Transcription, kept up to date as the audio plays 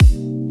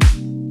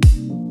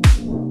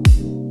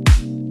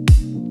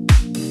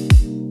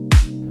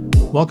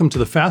Welcome to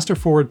the Faster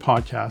Forward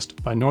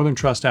podcast by Northern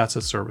Trust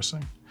Asset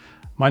Servicing.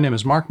 My name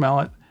is Mark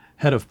Mallett,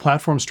 Head of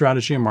Platform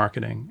Strategy and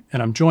Marketing, and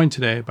I'm joined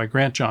today by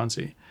Grant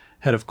Johnsey,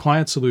 Head of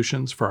Client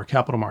Solutions for our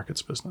capital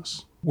markets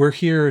business. We're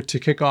here to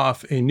kick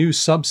off a new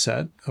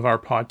subset of our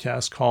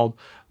podcast called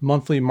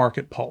Monthly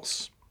Market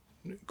Pulse.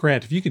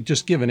 Grant, if you could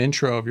just give an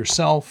intro of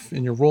yourself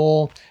and your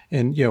role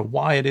and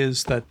why it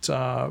is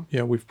that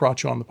we've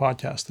brought you on the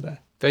podcast today.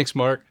 Thanks,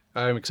 Mark.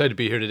 I'm excited to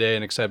be here today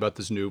and excited about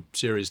this new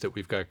series that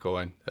we've got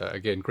going.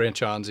 Again, Grant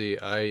Johnsey.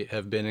 I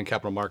have been in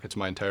capital markets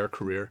my entire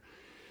career.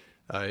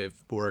 I've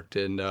worked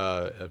in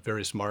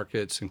various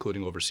markets,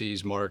 including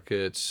overseas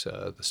markets,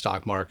 the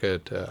stock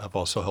market. I've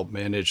also helped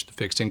manage the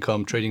fixed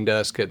income trading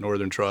desk at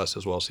Northern Trust,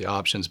 as well as the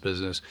options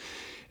business.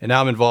 And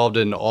now I'm involved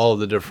in all of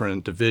the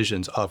different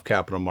divisions of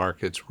capital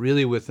markets,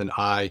 really with an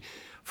eye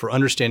for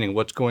understanding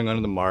what's going on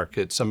in the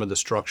market, some of the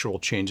structural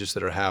changes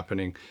that are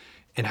happening,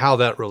 and how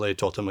that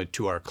relates ultimately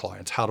to our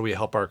clients. How do we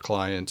help our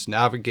clients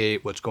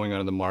navigate what's going on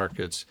in the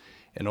markets,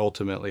 and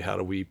ultimately how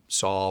do we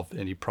solve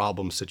any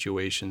problem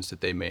situations that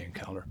they may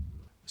encounter?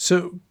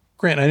 So,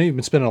 Grant, I know you've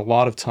been spending a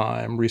lot of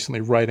time recently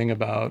writing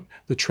about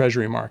the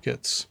treasury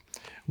markets.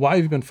 Why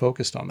have you been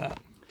focused on that?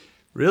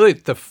 Really,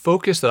 the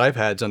focus that I've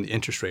had is on the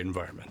interest rate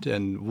environment.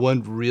 And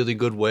one really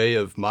good way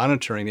of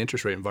monitoring the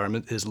interest rate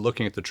environment is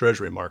looking at the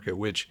treasury market,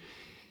 which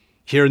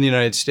here in the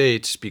United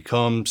States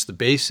becomes the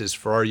basis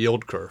for our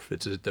yield curve.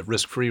 It's the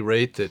risk-free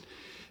rate that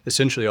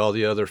essentially all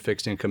the other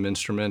fixed income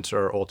instruments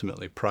are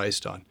ultimately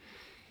priced on.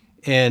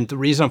 And the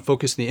reason I'm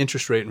focused on the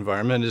interest rate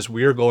environment is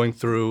we're going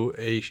through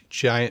a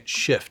giant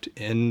shift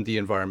in the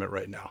environment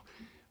right now.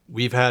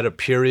 We've had a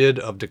period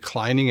of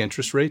declining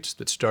interest rates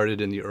that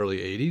started in the early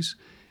 80s.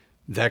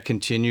 That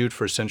continued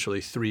for essentially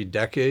 3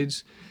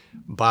 decades.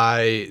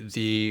 By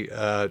the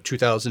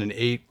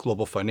 2008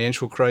 global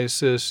financial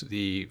crisis,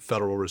 the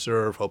Federal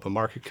Reserve Open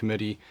Market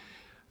Committee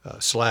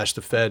slashed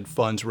the Fed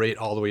funds rate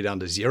all the way down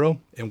to zero.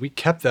 And we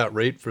kept that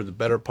rate for the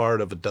better part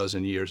of a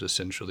dozen years,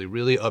 essentially,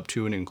 really up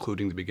to and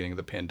including the beginning of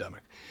the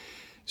pandemic.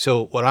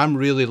 So what I'm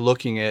really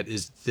looking at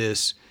is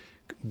this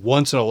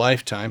once in a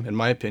lifetime, in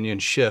my opinion,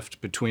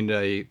 shift between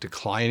a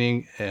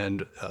declining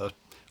and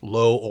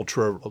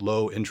ultra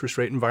low interest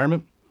rate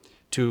environment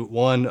to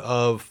one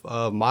of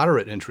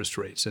moderate interest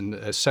rates and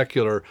a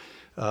secular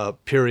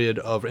period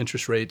of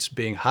interest rates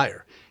being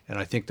higher. And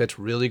I think that's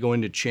really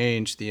going to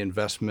change the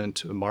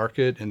investment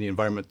market and the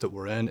environment that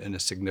we're in a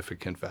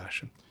significant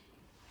fashion.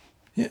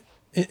 Yeah.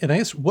 And I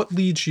guess what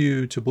leads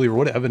you to believe, or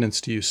what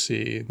evidence do you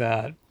see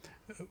that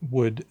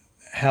would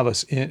have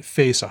us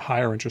face a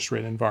higher interest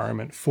rate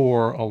environment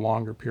for a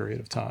longer period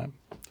of time?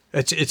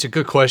 It's a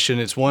good question.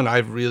 It's one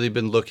I've really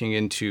been looking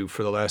into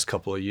for the last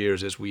couple of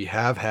years, as we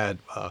have had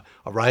a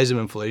rise of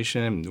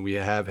inflation and we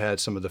have had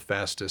some of the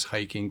fastest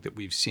hiking that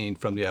we've seen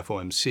from the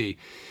FOMC.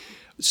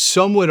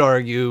 Some would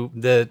argue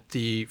that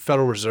the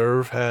Federal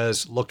Reserve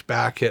has looked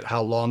back at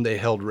how long they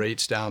held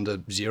rates down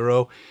to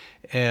zero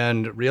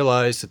and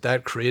realized that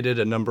that created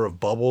a number of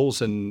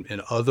bubbles and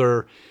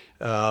other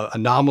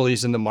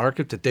anomalies in the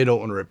market that they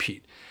don't want to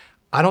repeat.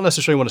 I don't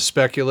necessarily want to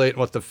speculate on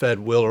what the Fed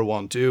will or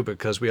won't do,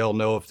 because we all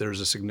know if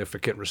there's a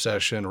significant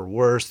recession or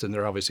worse, then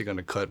they're obviously going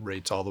to cut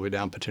rates all the way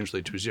down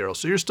potentially to zero.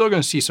 So you're still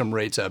going to see some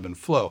rates ebb and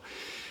flow.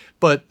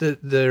 But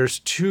there's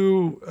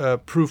two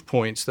proof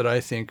points that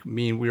I think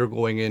mean we're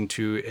going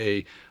into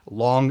a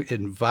long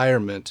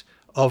environment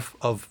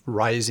of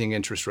rising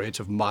interest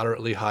rates, of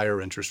moderately higher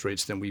interest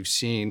rates than we've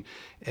seen.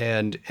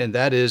 And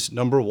that is,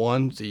 number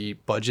one, the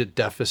budget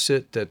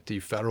deficit that the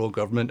federal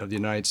government of the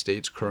United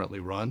States currently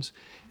runs.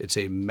 It's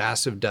a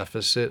massive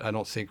deficit. I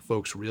don't think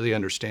folks really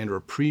understand or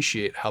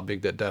appreciate how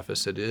big that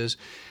deficit is.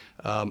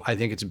 I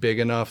think it's big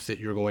enough that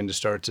you're going to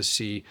start to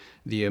see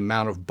the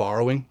amount of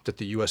borrowing that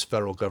the U.S.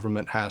 federal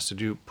government has to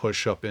do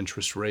push up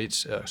interest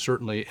rates,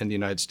 certainly in the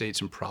United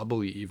States, and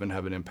probably even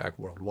have an impact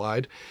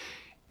worldwide.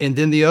 And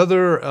then the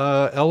other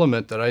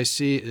element that I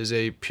see is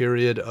a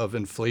period of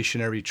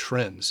inflationary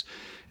trends.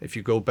 If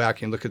you go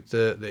back and look at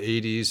the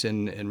 80s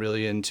and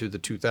really into the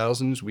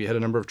 2000s, we had a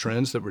number of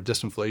trends that were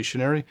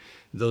disinflationary.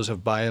 Those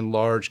have by and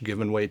large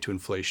given way to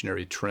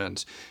inflationary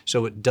trends.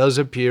 So it does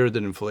appear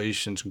that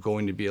inflation is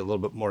going to be a little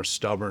bit more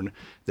stubborn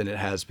than it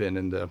has been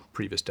in the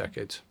previous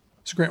decades.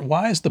 So Grant,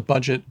 why is the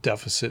budget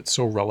deficit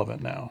so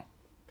relevant now?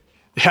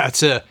 Yeah,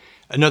 it's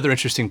another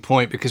interesting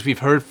point, because we've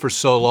heard for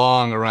so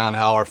long around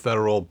how our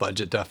federal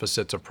budget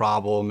deficit's a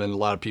problem, and a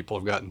lot of people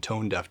have gotten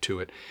tone deaf to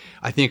it.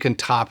 I think on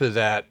top of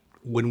that,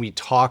 when we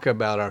talk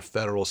about our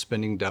federal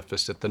spending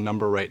deficit, the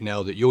number right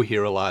now that you'll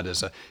hear a lot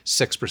is a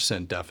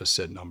 6%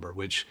 deficit number,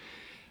 which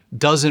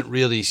doesn't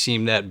really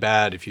seem that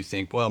bad if you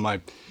think, well,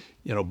 my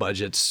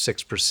budget's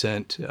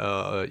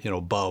 6%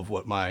 above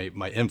what my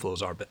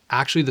inflows are. But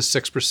actually the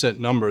 6%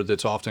 number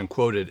that's often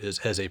quoted is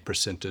as a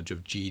percentage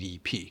of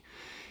GDP.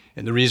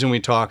 And the reason we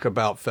talk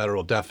about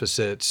federal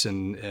deficits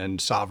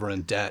and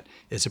sovereign debt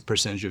as a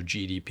percentage of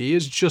GDP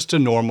is just to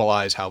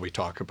normalize how we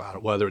talk about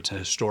it, whether it's a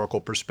historical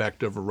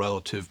perspective or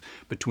relative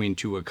between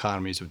two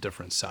economies of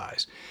different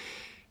size.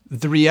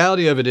 The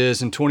reality of it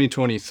is, in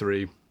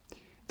 2023,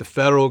 the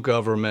federal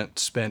government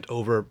spent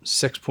over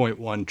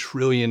 $6.1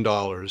 trillion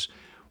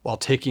while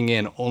taking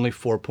in only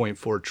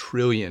 $4.4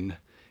 trillion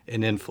in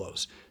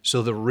inflows.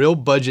 So the real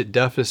budget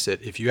deficit,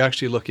 if you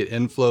actually look at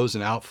inflows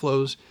and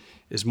outflows,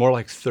 is more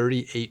like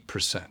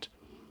 38%.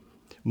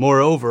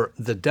 Moreover,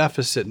 the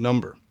deficit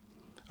number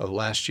of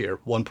last year,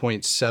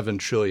 1.7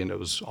 trillion, it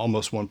was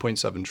almost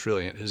 1.7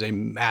 trillion, is a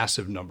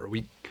massive number.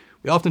 We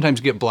oftentimes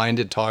get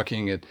blinded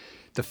talking at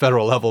the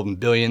federal level in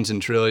billions and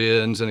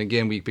trillions, and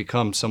again, we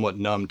become somewhat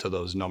numb to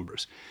those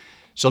numbers.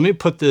 So let me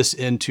put this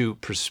into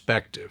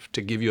perspective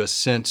to give you a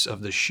sense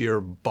of the sheer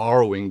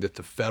borrowing that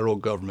the federal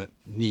government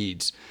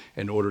needs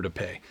in order to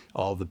pay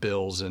all the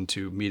bills and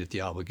to meet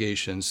the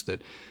obligations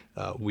that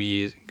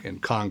we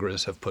and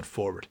Congress have put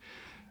forward.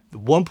 The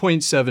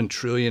 $1.7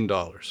 trillion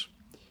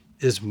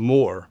is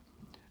more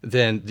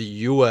than the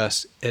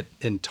U.S.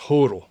 in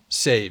total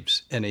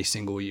saves in a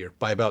single year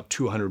by about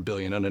 $200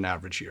 billion on an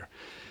average year.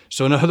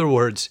 So in other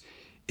words,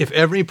 if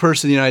every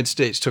person in the United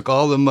States took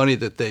all the money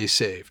that they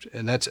saved,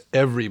 and that's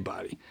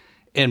everybody,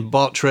 and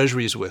bought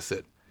treasuries with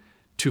it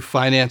to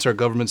finance our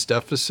government's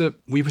deficit,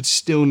 we would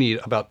still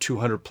need about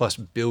 200 plus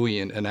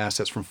billion in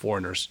assets from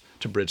foreigners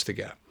to bridge the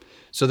gap.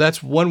 So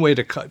that's one way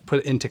to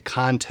put into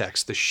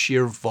context the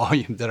sheer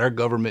volume that our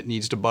government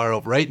needs to borrow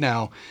right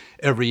now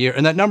every year.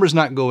 And that number is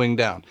not going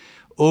down.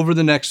 Over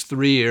the next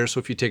 3 years, so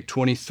if you take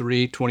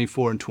 23,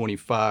 24, and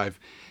 25,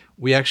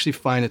 we actually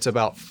find it's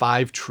about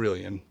 5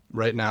 trillion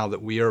right now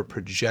that we are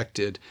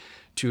projected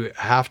to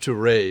have to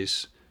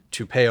raise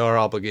to pay our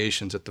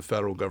obligations at the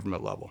federal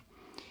government level.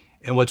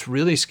 And what's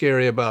really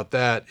scary about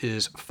that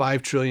is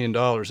 $5 trillion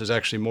is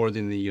actually more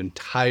than the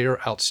entire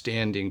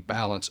outstanding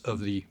balance of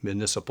the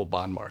municipal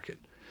bond market.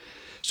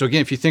 So again,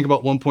 if you think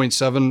about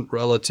 1.7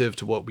 relative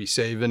to what we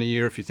save in a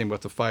year, if you think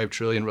about the 5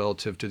 trillion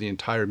relative to the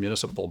entire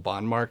municipal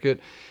bond market,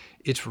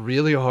 it's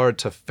really hard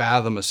to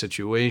fathom a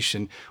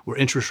situation where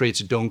interest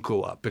rates don't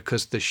go up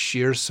because the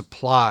sheer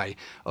supply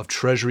of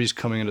treasuries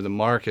coming into the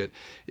market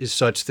is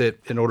such that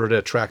in order to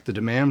attract the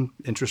demand,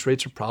 interest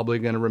rates are probably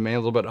going to remain a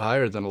little bit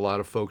higher than a lot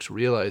of folks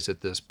realize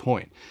at this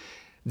point.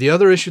 The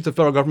other issue the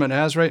federal government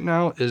has right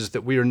now is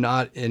that we are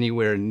not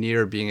anywhere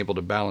near being able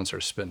to balance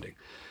our spending.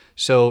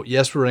 So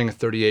yes, we're running a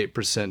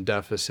 38%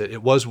 deficit.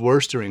 It was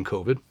worse during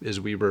COVID as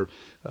we were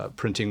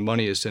printing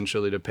money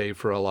essentially to pay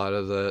for a lot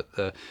of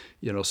the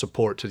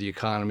support to the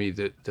economy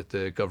that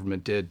the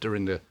government did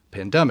during the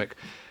pandemic.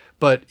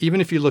 But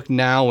even if you look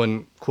now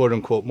in quote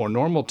unquote more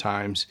normal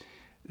times,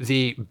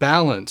 the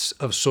balance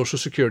of Social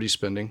Security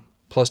spending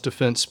plus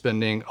defense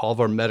spending, all of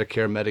our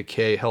Medicare,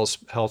 Medicaid,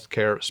 health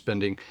care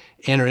spending,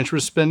 and our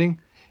interest spending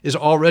is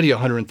already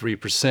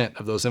 103%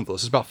 of those inflows.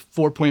 It's about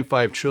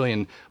 4.5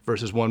 trillion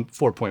versus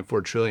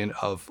 4.4 trillion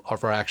of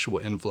our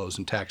actual inflows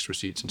and tax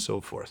receipts and so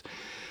forth.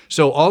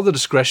 So all the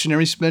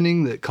discretionary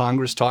spending that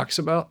Congress talks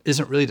about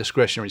isn't really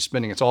discretionary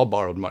spending. It's all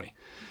borrowed money.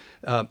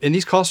 And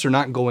these costs are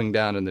not going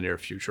down in the near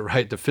future,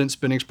 right? Defense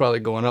spending is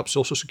probably going up.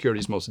 Social Security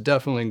is most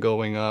definitely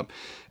going up.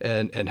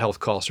 And health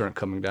costs aren't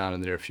coming down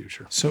in the near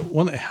future. So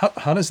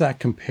how does that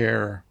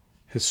compare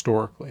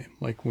historically?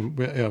 Like,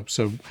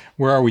 so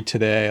where are we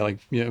today, like,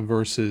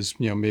 versus,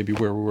 maybe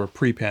where we were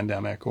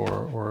pre-pandemic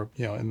or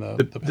in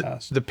the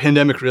past? The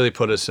pandemic really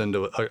put us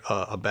into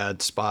a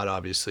bad spot,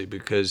 obviously,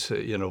 because,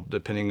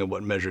 depending on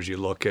what measures you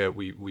look at,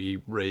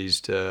 we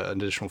raised an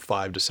additional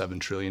 $5 to $7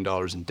 trillion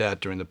in debt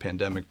during the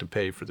pandemic to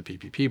pay for the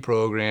PPP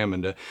program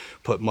and to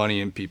put money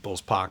in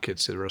people's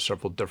pockets. There are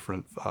several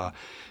different,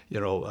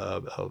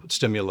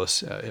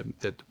 stimulus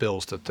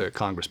bills that the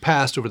Congress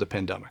passed over the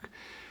pandemic.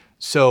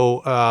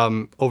 So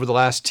over the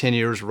last 10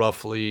 years,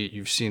 roughly,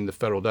 you've seen the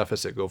federal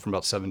deficit go from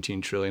about 17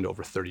 trillion to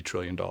over $30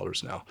 trillion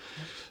now.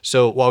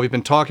 So while we've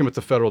been talking about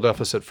the federal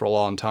deficit for a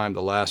long time,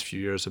 the last few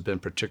years have been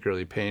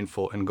particularly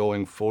painful. And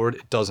going forward,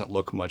 it doesn't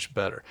look much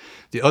better.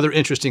 The other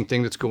interesting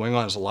thing that's going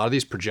on is a lot of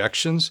these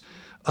projections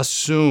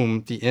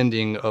assume the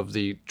ending of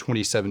the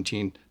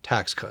 2017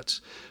 tax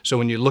cuts. So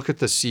when you look at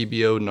the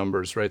CBO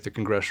numbers, right, the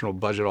Congressional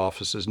Budget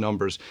Office's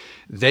numbers,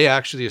 they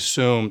actually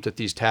assume that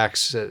these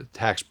tax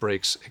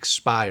breaks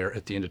expire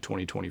at the end of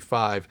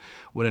 2025,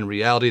 when in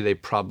reality they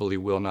probably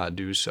will not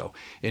do so.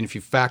 And if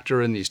you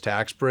factor in these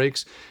tax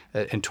breaks,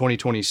 in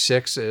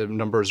 2026,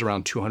 number is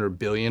around 200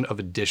 billion of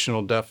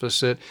additional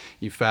deficit.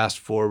 You fast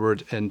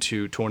forward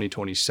into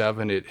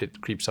 2027,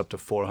 it creeps up to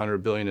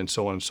 400 billion and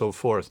so on and so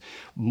forth.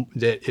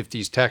 That if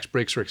these tax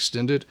breaks are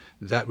extended,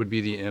 that would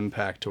be the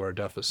impact to our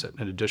deficit,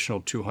 an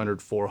additional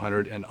 200,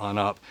 400, and on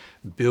up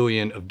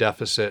billion of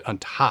deficit on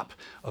top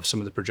of some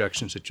of the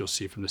projections that you'll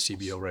see from the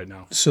CBO right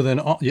now. So then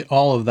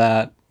all of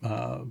that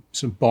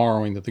some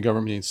borrowing that the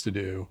government needs to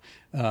do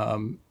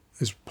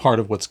is part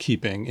of what's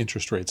keeping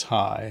interest rates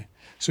high.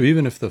 So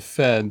even if the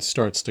Fed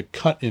starts to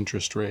cut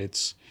interest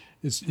rates,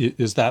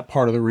 is that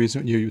part of the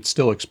reason you'd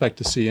still expect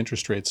to see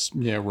interest rates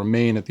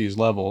remain at these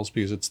levels,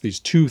 because it's these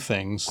two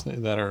things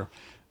that are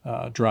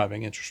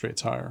driving interest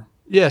rates higher?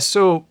 Yeah,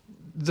 so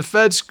the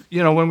Fed's,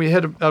 when we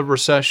hit a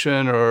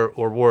recession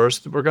or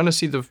worse, we're going to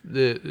see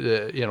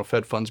the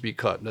Fed funds be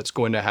cut. That's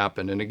going to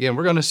happen. And again,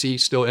 we're going to see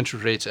still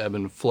interest rates ebb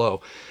and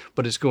flow,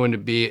 but it's going to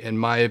be, in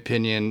my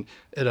opinion,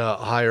 at a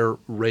higher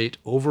rate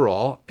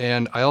overall.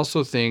 And I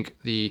also think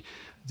the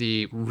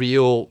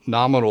real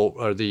nominal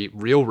or the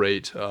real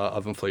rate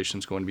of inflation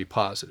is going to be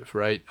positive,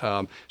 right?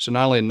 So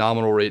not only a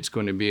nominal rate is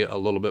going to be a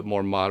little bit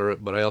more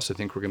moderate, but I also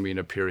think we're going to be in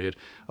a period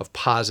of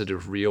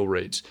positive real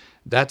rates.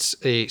 That's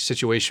a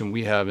situation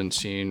we haven't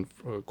seen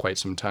for quite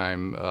some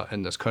time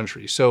in this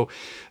country. So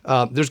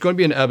there's going to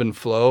be an ebb and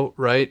flow,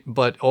 right?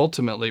 But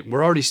ultimately,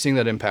 we're already seeing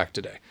that impact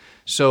today.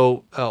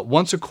 So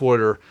once a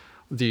quarter,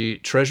 the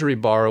Treasury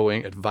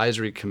Borrowing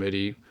Advisory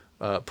Committee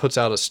puts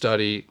out a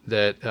study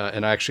that,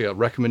 and actually a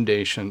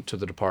recommendation to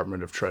the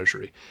Department of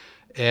Treasury.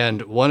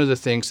 And one of the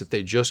things that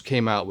they just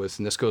came out with,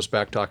 and this goes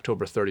back to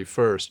October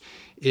 31st,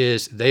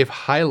 is they've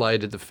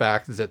highlighted the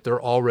fact that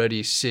they're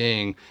already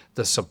seeing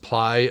the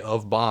supply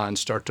of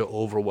bonds start to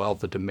overwhelm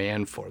the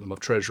demand for them,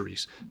 of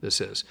treasuries, this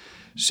is.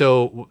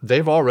 So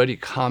they've already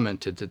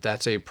commented that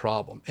that's a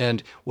problem.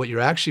 And what you're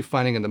actually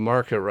finding in the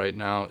market right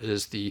now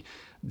is the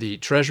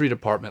Treasury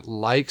Department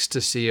likes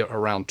to see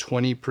around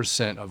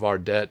 20% of our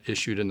debt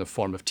issued in the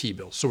form of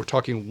T-bills. So we're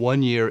talking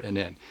 1 year and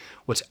in.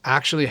 What's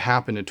actually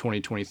happened in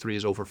 2023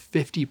 is over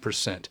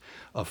 50%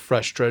 of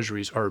fresh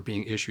treasuries are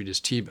being issued as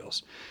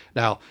T-bills.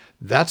 Now,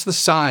 that's the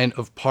sign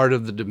of part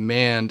of the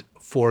demand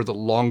for the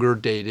longer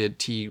dated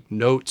T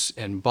notes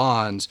and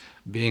bonds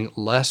being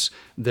less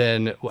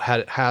than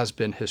it has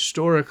been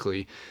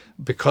historically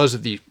because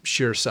of the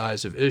sheer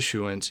size of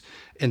issuance.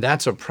 And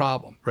that's a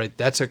problem, right?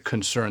 That's a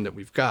concern that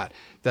we've got.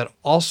 That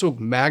also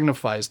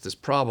magnifies this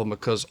problem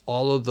because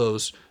all of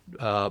those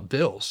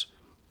bills,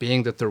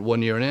 being that they're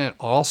 1 year in,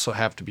 also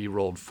have to be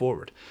rolled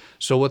forward.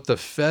 So what the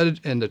Fed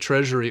and the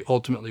Treasury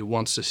ultimately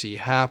wants to see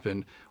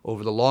happen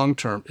over the long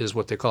term is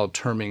what they call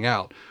terming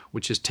out,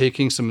 which is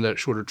taking some of that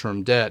shorter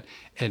term debt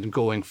and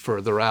going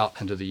further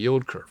out into the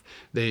yield curve.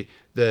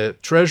 The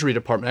Treasury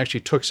Department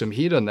actually took some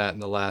heat on that in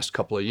the last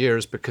couple of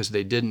years because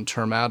they didn't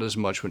term out as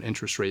much when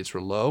interest rates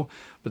were low.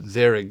 But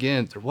there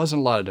again, there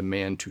wasn't a lot of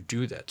demand to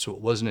do that. So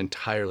it wasn't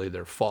entirely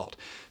their fault.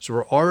 So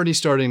we're already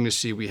starting to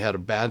see, we had a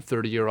bad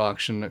 30-year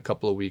auction a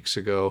couple of weeks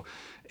ago.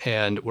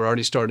 And we're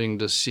already starting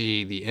to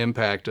see the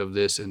impact of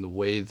this in the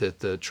way that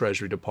the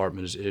Treasury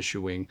Department is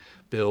issuing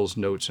bills,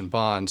 notes, and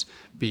bonds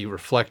be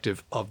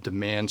reflective of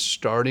demand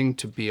starting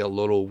to be a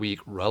little weak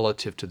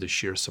relative to the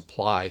sheer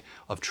supply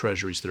of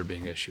treasuries that are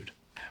being issued.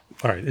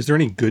 All right. Is there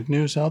any good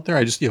news out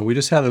there? We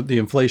just had the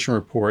inflation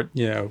report,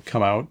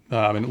 come out,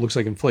 and it looks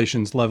like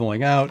inflation's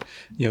leveling out.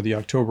 The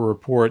October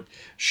report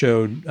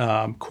showed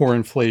core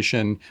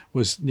inflation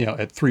was,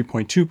 at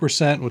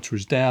 3.2%, which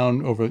was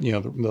down over,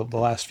 the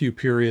last few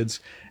periods.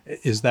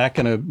 Is that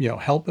going to,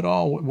 help at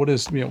all? What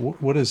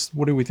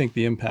do we think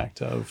the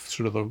impact of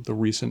sort of the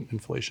recent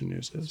inflation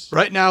news is?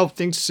 Right now,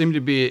 things seem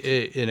to be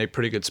in a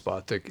pretty good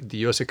spot. The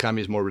U.S.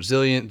 economy is more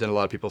resilient than a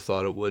lot of people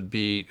thought it would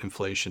be.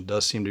 Inflation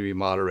does seem to be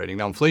moderating.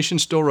 Now,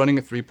 inflation's still running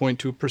at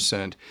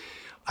 3.2%.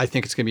 I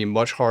think it's going to be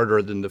much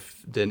harder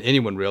than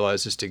anyone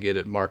realizes to get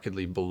it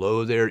markedly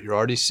below there. You're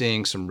already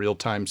seeing some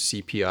real-time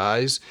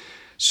CPIs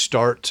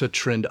start to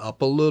trend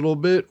up a little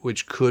bit,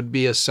 which could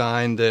be a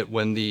sign that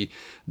when the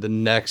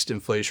next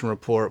inflation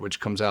report,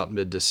 which comes out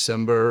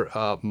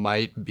mid-December,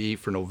 might be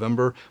for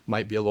November,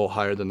 might be a little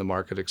higher than the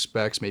market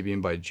expects, maybe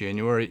even by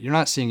January. You're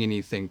not seeing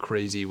anything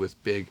crazy with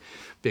big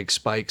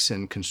spikes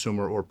in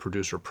consumer or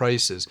producer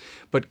prices.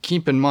 But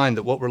keep in mind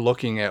that what we're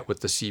looking at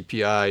with the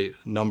CPI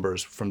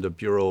numbers from the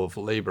Bureau of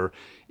Labor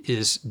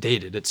is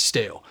dated, it's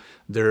stale.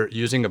 They're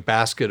using a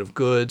basket of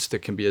goods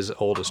that can be as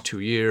old as 2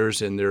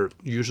 years, and they're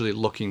usually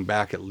looking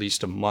back at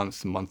least a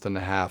month and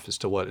a half as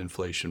to what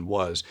inflation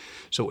was.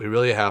 So what we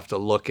really have to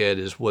look at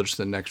is what's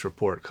the next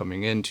report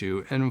coming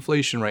into, and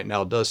inflation right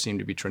now does seem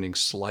to be trending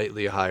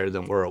slightly higher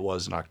than where it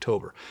was in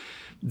October.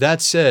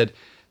 That said,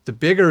 the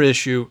bigger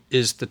issue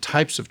is the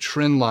types of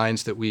trend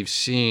lines that we've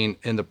seen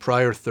in the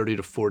prior 30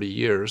 to 40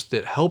 years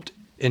that helped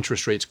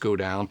interest rates go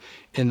down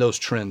in those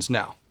trends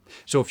now.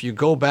 So if you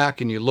go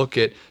back and you look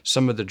at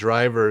some of the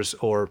drivers,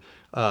 or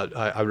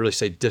I really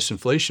say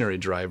disinflationary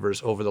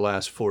drivers over the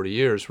last 40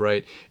 years,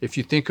 right? If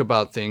you think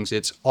about things,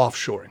 it's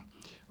offshoring,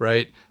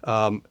 right?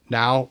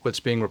 Now what's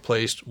being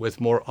replaced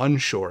with more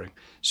onshoring.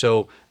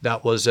 So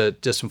that was a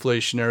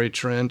disinflationary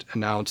trend,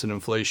 and now it's an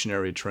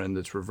inflationary trend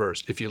that's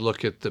reversed. If you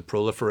look at the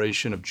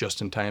proliferation of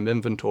just-in-time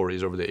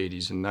inventories over the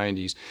 80s and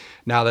 90s,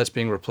 now that's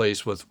being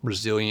replaced with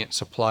resilient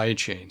supply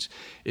chains.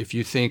 If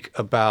you think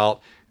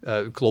about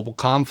global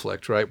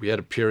conflict, right? We had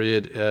a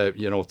period,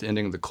 with the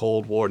ending of the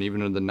Cold War and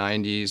even in the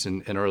 90s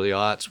and early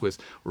aughts with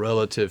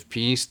relative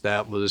peace.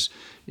 That was,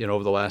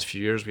 over the last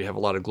few years, we have a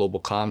lot of global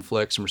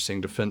conflicts, and we're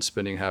seeing defense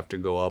spending have to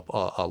go up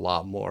a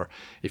lot more.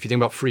 If you think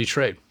about free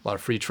trade, a lot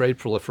of free trade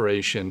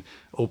proliferation,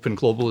 open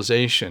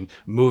globalization,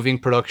 moving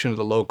production to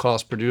the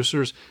low-cost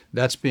producers,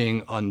 that's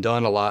being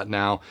undone a lot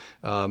now,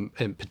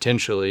 and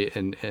potentially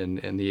in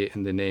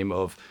the name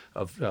of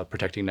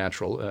protecting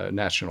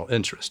national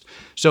interest.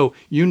 So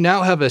you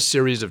now have a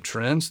series of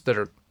trends that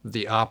are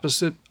the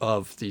opposite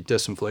of the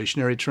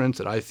disinflationary trends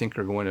that I think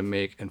are going to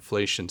make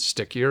inflation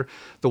stickier.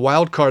 The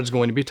wild card is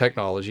going to be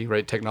technology,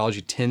 right?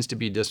 Technology tends to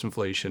be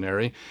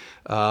disinflationary,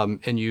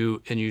 and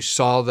you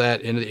saw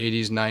that in the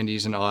 80s,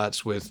 90s, and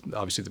aughts with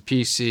obviously the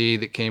PC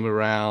that came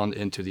around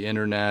into the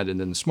internet and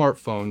then the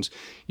smartphones.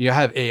 You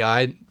have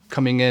AI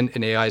coming in,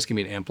 and AI is going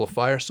to be an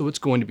amplifier, so it's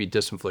going to be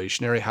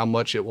disinflationary. How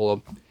much it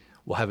will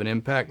have an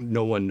impact,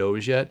 no one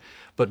knows yet.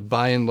 But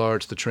by and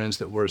large, the trends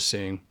that we're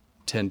seeing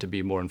tend to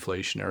be more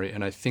inflationary.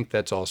 And I think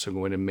that's also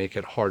going to make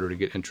it harder to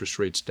get interest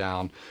rates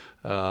down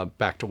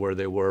back to where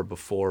they were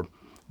before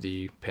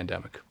the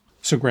pandemic.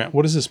 So Grant,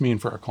 what does this mean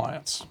for our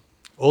clients?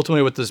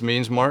 Ultimately, what this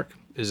means, Mark,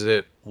 is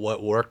that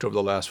what worked over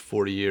the last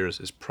 40 years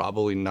is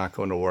probably not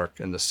going to work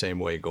in the same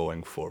way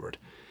going forward.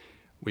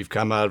 We've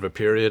come out of a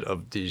period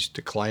of these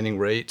declining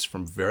rates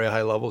from very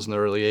high levels in the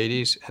early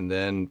 80s, and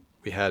then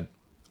we had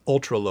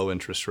ultra low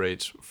interest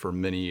rates for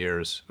many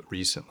years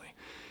recently.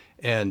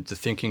 And the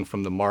thinking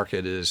from the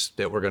market is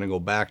that we're going to go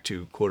back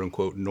to quote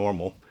unquote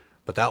normal,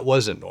 but that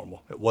wasn't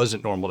normal. It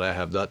wasn't normal to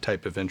have that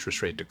type of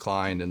interest rate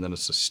decline and then a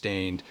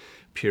sustained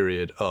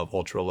period of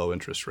ultra low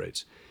interest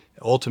rates.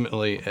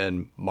 Ultimately,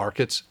 in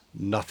markets,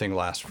 nothing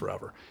lasts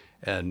forever.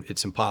 And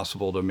it's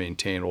impossible to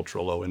maintain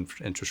ultra low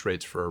interest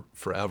rates for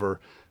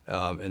forever.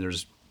 And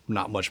there's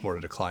not much more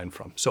to decline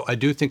from. So I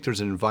do think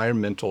there's an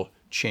environmental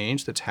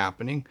change that's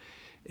happening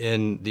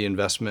in the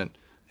investment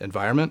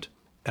environment.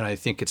 And I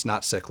think it's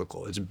not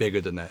cyclical. It's bigger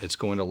than that. It's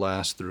going to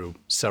last through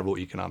several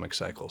economic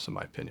cycles, in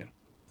my opinion.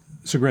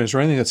 So Grant, is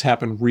there anything that's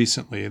happened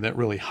recently that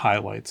really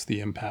highlights the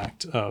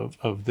impact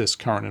of this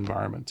current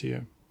environment to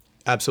you?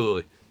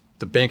 Absolutely.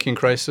 The banking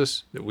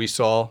crisis that we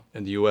saw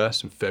in the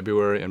U.S. in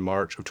February and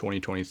March of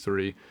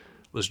 2023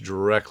 was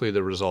directly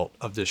the result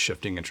of this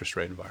shifting interest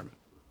rate environment.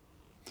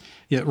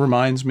 Yeah, it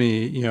reminds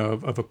me,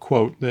 of a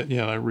quote that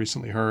I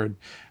recently heard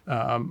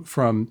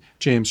from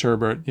James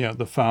Herbert,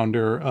 the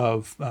founder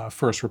of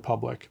First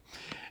Republic,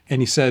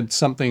 and he said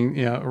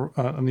something,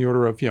 on the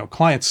order of,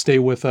 clients stay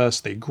with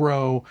us, they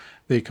grow,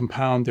 they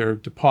compound, their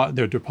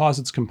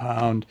deposits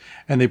compound,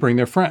 and they bring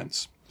their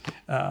friends,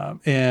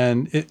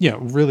 and it,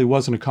 really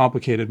wasn't a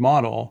complicated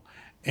model,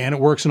 and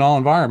it works in all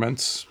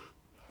environments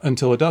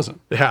until it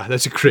doesn't. Yeah,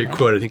 that's a great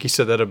quote. I think he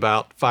said that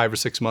about 5 or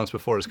 6 months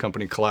before his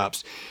company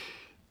collapsed.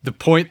 The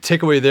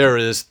takeaway there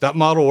is that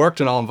model worked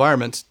in all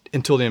environments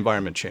until the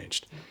environment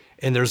changed.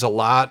 And there's a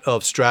lot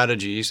of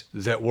strategies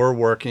that were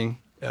working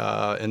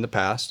in the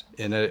past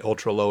in an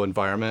ultra low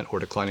environment or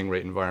declining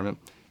rate environment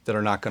that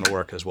are not going to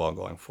work as well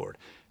going forward.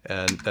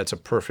 And that's a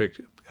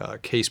perfect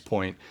case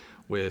point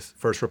with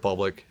First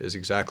Republic is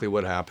exactly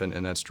what happened.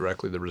 And that's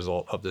directly the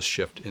result of this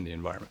shift in the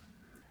environment.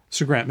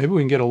 So Grant, maybe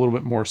we can get a little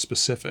bit more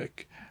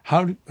specific.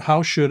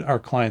 How should our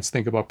clients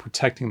think about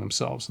protecting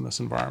themselves in this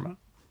environment?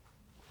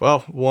 Well,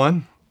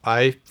 one,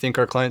 I think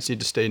our clients need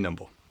to stay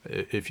nimble.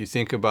 If you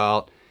think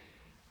about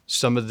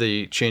some of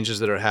the changes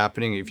that are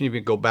happening, if you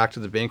even go back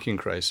to the banking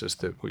crisis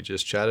that we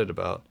just chatted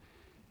about,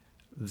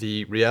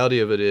 the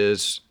reality of it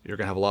is you're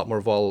going to have a lot more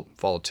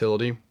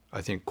volatility.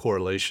 I think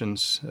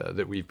correlations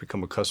that we've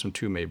become accustomed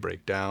to may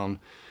break down, and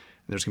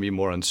there's going to be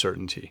more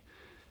uncertainty.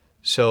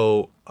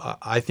 So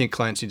I think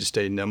clients need to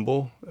stay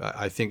nimble.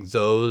 I think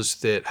those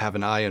that have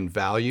an eye on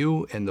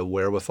value and the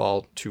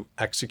wherewithal to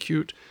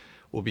execute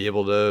will be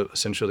able to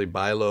essentially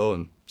buy low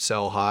and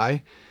sell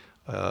high.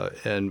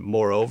 And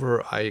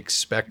moreover, I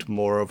expect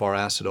more of our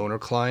asset owner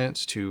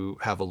clients to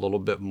have a little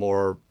bit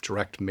more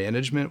direct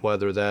management,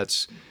 whether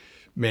that's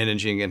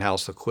managing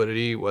in-house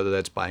liquidity, whether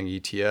that's buying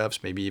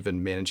ETFs, maybe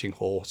even managing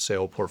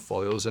wholesale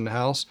portfolios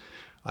in-house.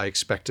 I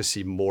expect to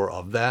see more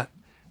of that.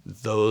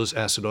 Those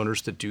asset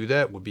owners that do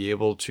that will be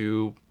able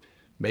to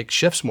make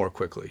shifts more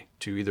quickly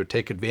to either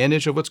take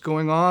advantage of what's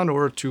going on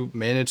or to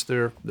manage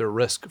their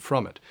risk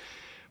from it.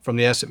 From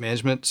the asset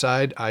management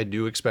side, I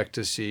do expect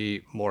to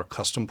see more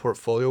custom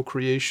portfolio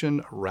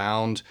creation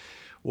around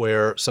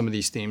where some of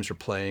these themes are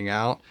playing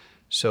out.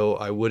 So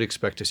I would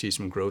expect to see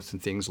some growth in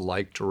things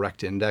like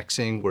direct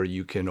indexing, where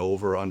you can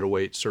over or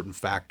underweight certain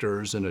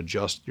factors and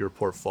adjust your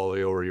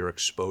portfolio or your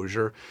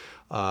exposure,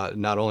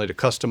 not only to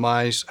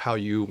customize how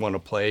you want to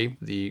play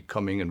the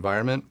coming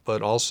environment,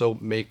 but also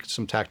make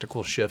some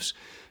tactical shifts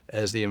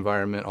as the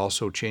environment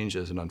also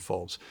changes and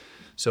unfolds.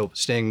 So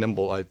staying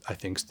nimble, I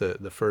think, is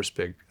the first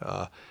big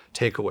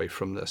takeaway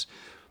from this.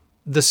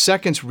 The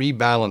second's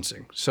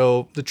rebalancing.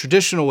 So the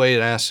traditional way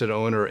an asset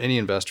owner or any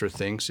investor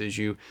thinks is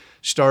you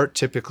start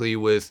typically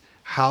with,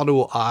 how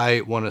do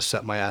I want to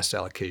set my asset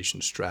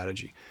allocation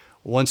strategy?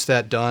 Once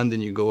that's done,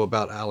 then you go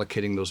about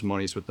allocating those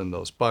monies within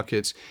those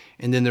buckets.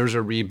 And then there's a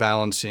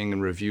rebalancing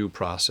and review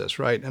process,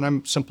 right? And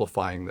I'm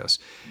simplifying this.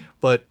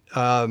 But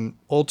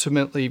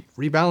ultimately,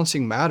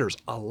 rebalancing matters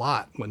a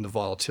lot when the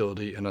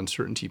volatility and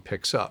uncertainty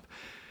picks up.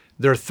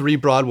 There are 3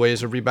 broad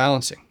ways of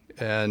rebalancing.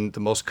 And the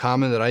most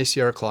common that I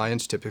see our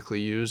clients typically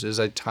use is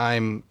a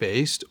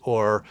time-based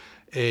or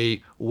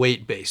a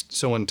weight-based.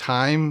 So in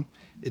time,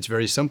 it's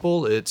very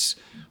simple.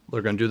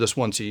 We're going to do this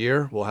once a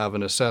year. We'll have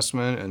an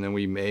assessment, and then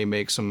we may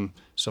make some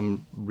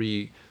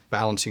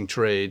rebalancing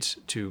trades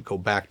to go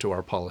back to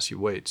our policy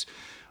weights.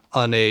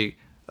 On a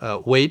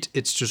weight,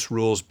 it's just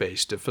rules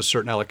based. If a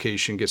certain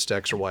allocation gets to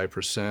X or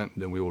Y%,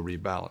 then we will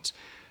rebalance.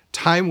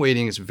 Time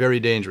weighting is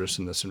very dangerous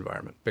in this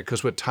environment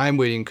because what time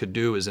weighting could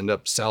do is end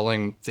up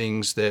selling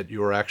things that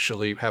you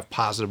actually have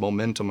positive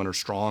momentum and are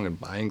strong, and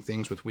buying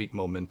things with weak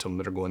momentum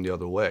that are going the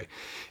other way.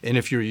 And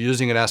if you're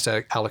using an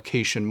asset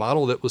allocation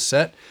model that was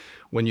set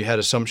when you had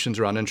assumptions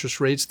around interest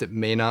rates that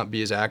may not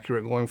be as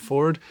accurate going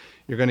forward,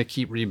 you're going to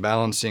keep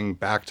rebalancing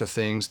back to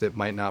things that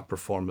might not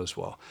perform as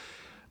well.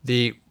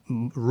 The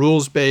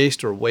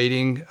rules-based or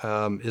weighting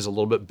is a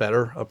little bit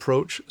better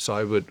approach. So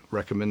I would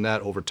recommend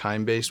that over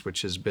time-based,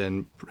 which has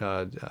been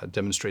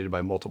demonstrated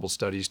by multiple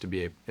studies to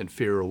be an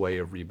inferior way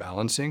of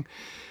rebalancing.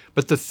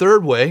 But the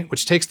third way,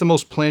 which takes the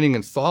most planning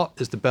and thought,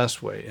 is the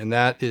best way, and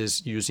that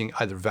is using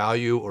either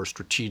value or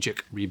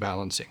strategic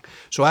rebalancing.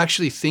 So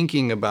actually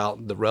thinking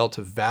about the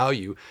relative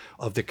value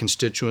of the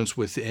constituents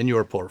within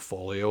your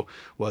portfolio,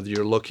 whether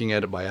you're looking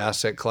at it by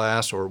asset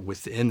class or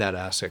within that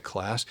asset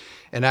class,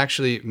 and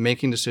actually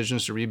making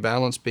decisions to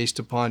rebalance based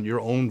upon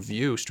your own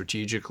view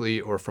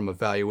strategically or from a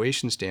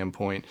valuation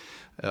standpoint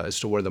as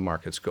to where the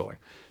market's going.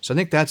 So I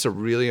think that's a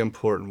really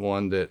important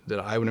one that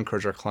I would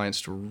encourage our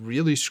clients to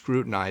really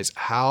scrutinize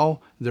how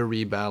they're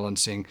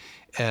rebalancing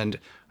and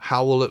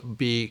how will it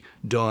be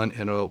done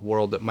in a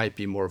world that might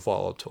be more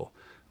volatile.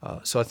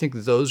 So I think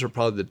those are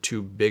probably the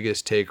two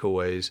biggest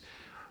takeaways.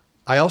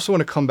 I also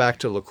want to come back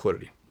to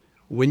liquidity.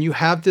 When you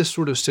have this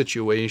sort of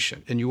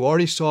situation, and you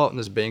already saw it in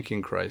this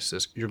banking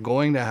crisis, you're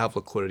going to have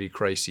liquidity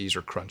crises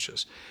or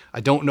crunches. I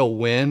don't know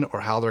when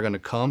or how they're going to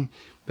come,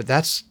 but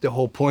that's the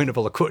whole point of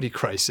a liquidity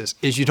crisis,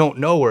 is you don't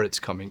know where it's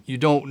coming. You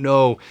don't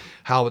know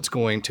how it's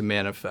going to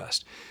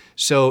manifest.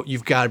 So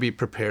you've got to be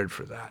prepared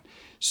for that.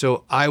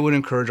 So I would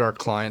encourage our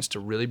clients to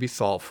really be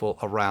thoughtful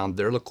around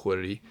their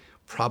liquidity,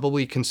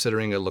 probably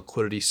considering a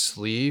liquidity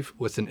sleeve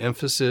with an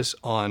emphasis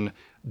on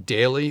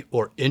daily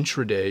or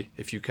intraday,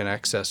 if you can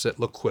access it,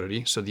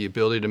 liquidity. So the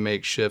ability to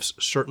make shifts,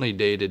 certainly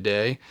day to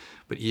day,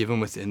 but even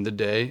within the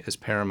day is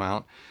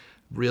paramount.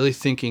 Really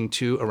thinking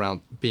too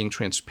around being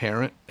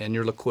transparent in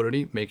your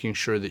liquidity, making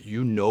sure that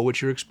you know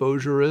what your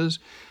exposure is.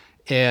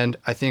 And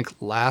I think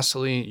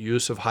lastly,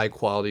 use of high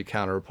quality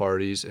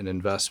counterparties and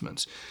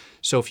investments.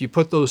 So if you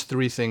put those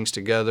three things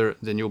together,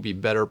 then you'll be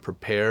better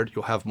prepared.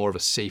 You'll have more of a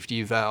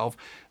safety valve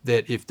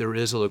that if there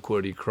is a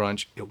liquidity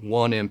crunch, it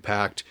won't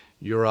impact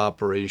your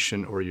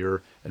operation or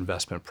your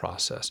investment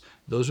process.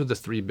 Those are the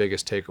three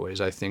biggest takeaways,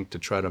 I think, to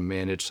try to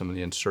manage some of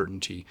the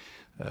uncertainty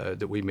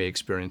that we may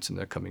experience in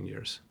the coming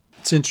years.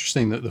 It's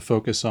interesting that the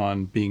focus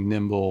on being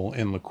nimble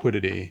and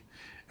liquidity,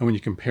 and when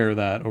you compare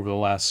that over the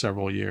last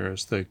several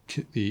years,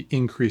 the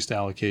increased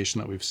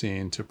allocation that we've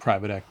seen to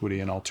private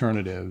equity and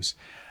alternatives,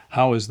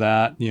 how is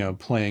that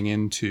playing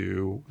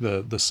into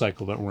the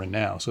cycle that we're in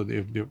now? So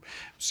it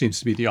seems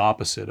to be the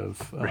opposite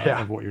of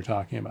what you're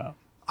talking about.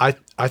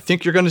 I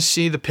think you're going to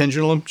see the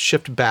pendulum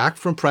shift back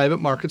from private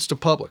markets to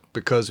public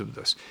because of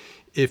this.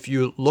 If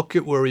you look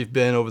at where we've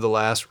been over the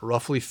last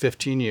roughly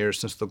 15 years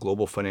since the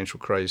global financial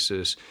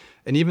crisis,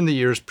 and even the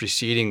years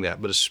preceding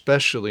that, but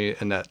especially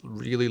in that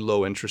really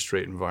low interest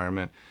rate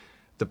environment,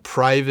 the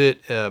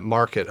private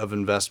market of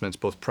investments,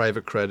 both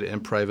private credit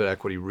and private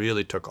equity,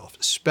 really took off,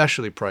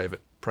 especially private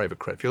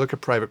credit. If you look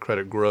at private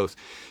credit growth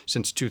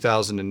since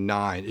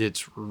 2009,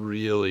 it's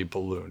really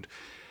ballooned.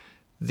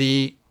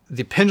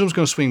 The pendulum's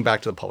going to swing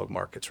back to the public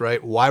markets,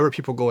 right? Why were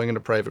people going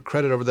into private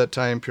credit over that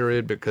time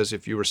period? Because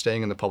if you were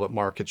staying in the public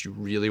markets, you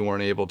really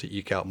weren't able to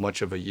eke out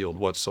much of a yield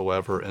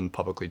whatsoever in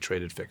publicly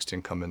traded fixed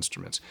income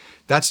instruments.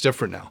 That's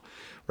different now,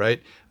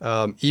 right?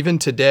 Even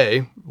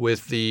today,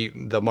 with the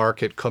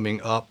market coming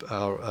up,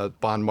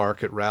 bond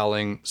market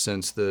rallying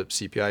since the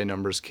CPI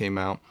numbers came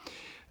out,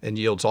 and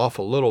yields off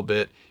a little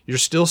bit, you're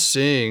still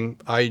seeing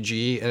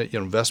IG and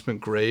investment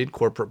grade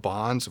corporate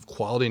bonds of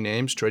quality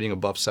names trading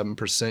above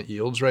 7%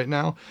 yields right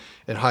now,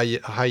 and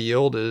high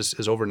yield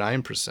is over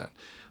 9%.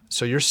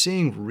 So you're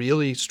seeing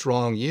really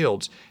strong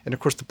yields. And of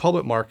course, the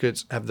public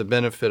markets have the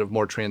benefit of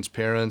more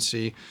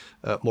transparency,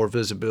 more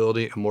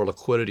visibility, and more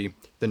liquidity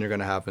than you're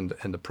going to have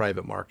in the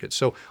private market.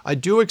 So I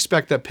do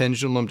expect that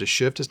pendulum to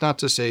shift. It's not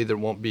to say there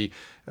won't be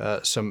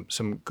some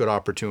good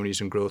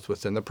opportunities and growth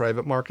within the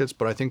private markets,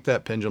 but I think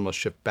that pendulum will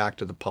shift back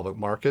to the public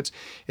markets.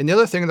 And the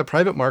other thing in the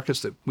private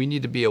markets that we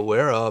need to be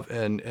aware of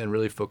and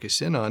really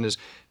focus in on is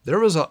there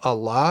was a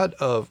lot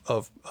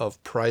of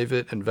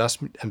private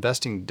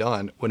investing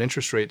done when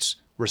interest rates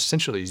were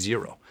essentially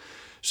zero.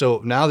 So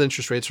now the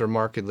interest rates are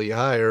markedly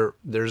higher,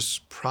 there's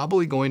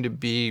probably going to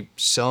be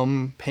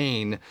some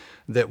pain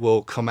that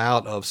will come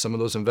out of some of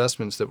those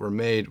investments that were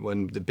made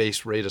when the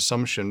base rate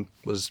assumption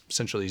was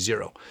essentially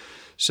zero.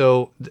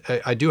 So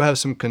I do have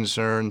some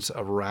concerns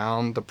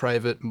around the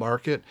private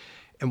market.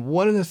 And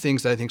one of the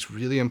things that I think is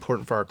really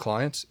important for our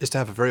clients is to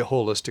have a very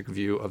holistic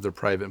view of their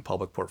private and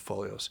public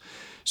portfolios.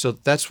 So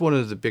that's one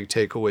of the big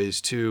takeaways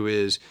too,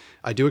 is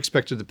I do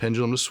expect the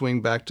pendulum to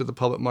swing back to the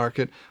public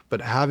market,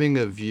 but having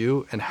a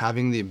view and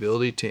having the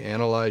ability to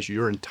analyze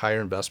your entire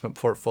investment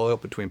portfolio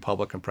between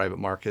public and private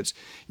markets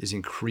is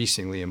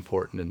increasingly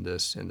important in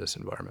this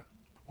environment.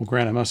 Well,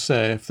 Grant, I must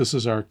say, if this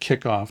is our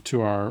kickoff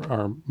to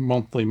our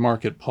monthly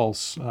Market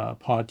Pulse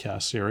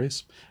podcast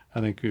series,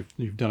 I think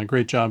you've done a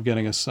great job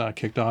getting us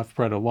kicked off,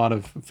 provided a lot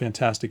of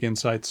fantastic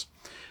insights.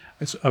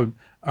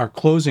 Our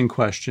closing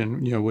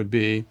question, would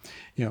be,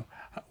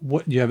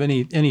 what do you have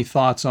any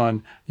thoughts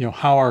on,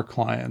 how our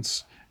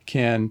clients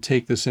can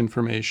take this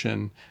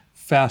information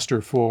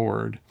faster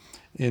forward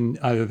in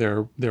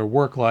either their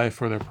work life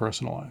or their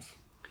personal life?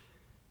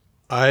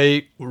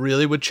 I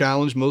really would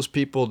challenge most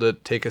people to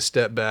take a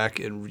step back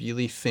and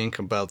really think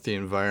about the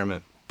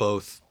environment,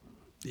 both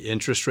the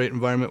interest rate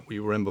environment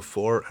we were in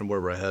before and where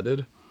we're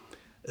headed,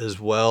 as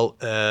well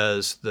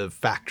as the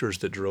factors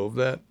that drove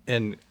that,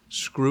 and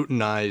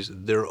scrutinize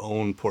their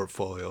own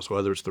portfolios,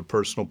 whether it's their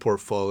personal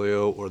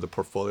portfolio or the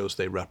portfolios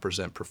they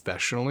represent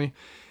professionally,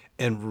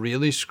 and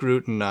really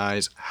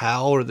scrutinize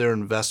how are their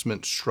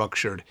investments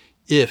structured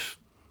if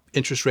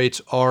interest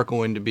rates are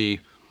going to be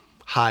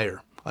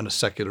higher on a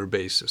secular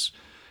basis.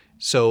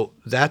 So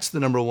that's the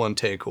number one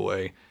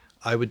takeaway.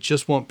 I would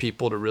just want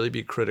people to really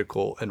be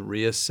critical and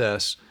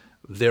reassess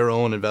their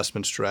own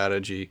investment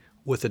strategy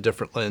with a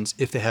different lens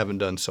if they haven't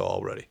done so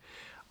already.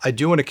 I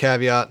do want to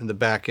caveat in the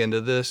back end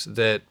of this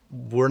that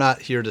we're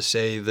not here to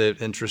say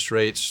that interest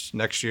rates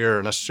next year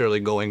are necessarily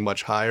going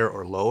much higher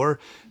or lower.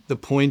 The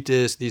point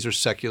is these are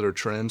secular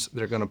trends.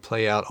 They're going to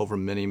play out over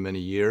many, many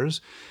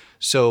years.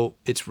 So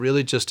it's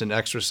really just an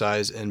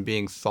exercise in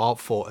being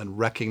thoughtful and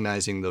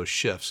recognizing those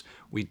shifts.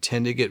 We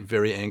tend to get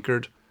very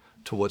anchored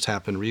to what's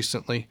happened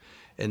recently.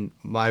 And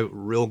my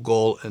real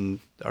goal in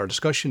our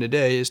discussion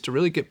today is to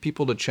really get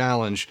people to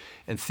challenge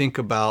and think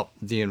about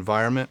the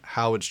environment,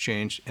 how it's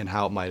changed, and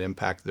how it might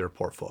impact their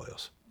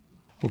portfolios.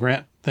 Well,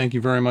 Grant, thank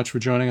you very much for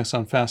joining us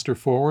on Faster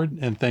Forward,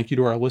 and thank you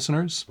to our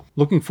listeners.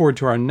 Looking forward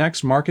to our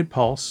next Market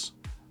Pulse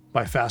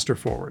by Faster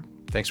Forward.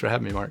 Thanks for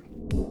having me, Mark.